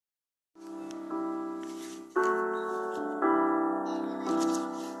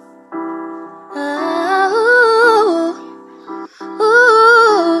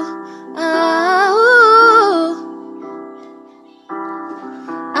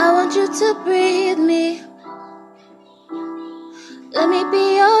want you to breathe me. Let me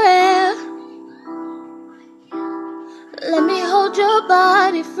be your air. Let me hold your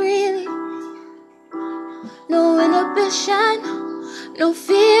body freely. No inhibition, no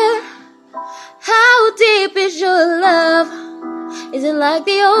fear. How deep is your love? Is it like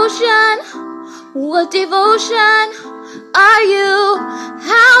the ocean? What devotion are you?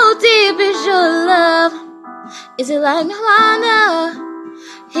 How deep is your love? Is it like Nirvana?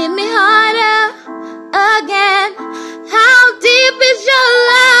 Hit me harder again. How deep is your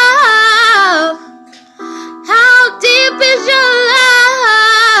love? How deep is your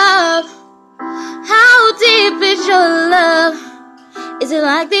love? How deep is your love? Is it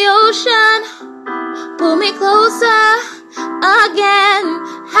like the ocean? Pull me closer again.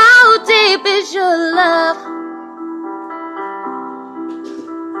 How deep is your love?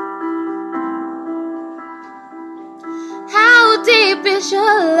 How deep is your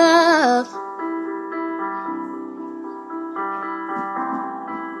love?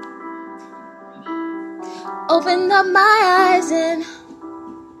 Open up my eyes and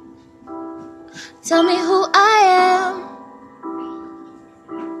tell me who I am.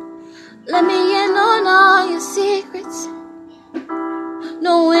 Let me in on all your secrets.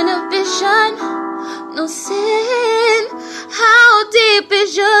 No inhibition, no sin. How deep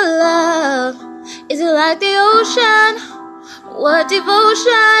is your love? Is it like the ocean? What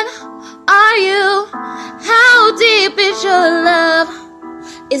devotion are you? How deep is your love?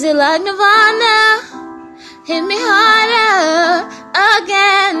 Is it like Nirvana? Hit me harder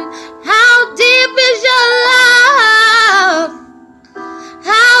again. How deep is your love?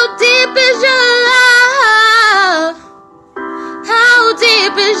 How deep is your love? How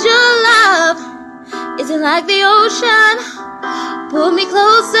deep is your love? Is it like the ocean? Pull me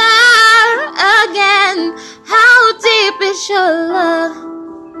closer again. How deep is your love?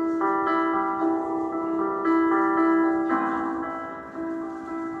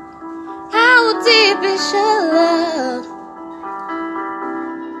 How deep is your love?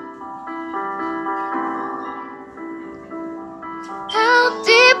 How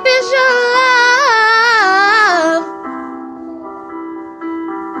deep is your love?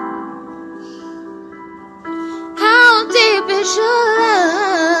 How deep is your love?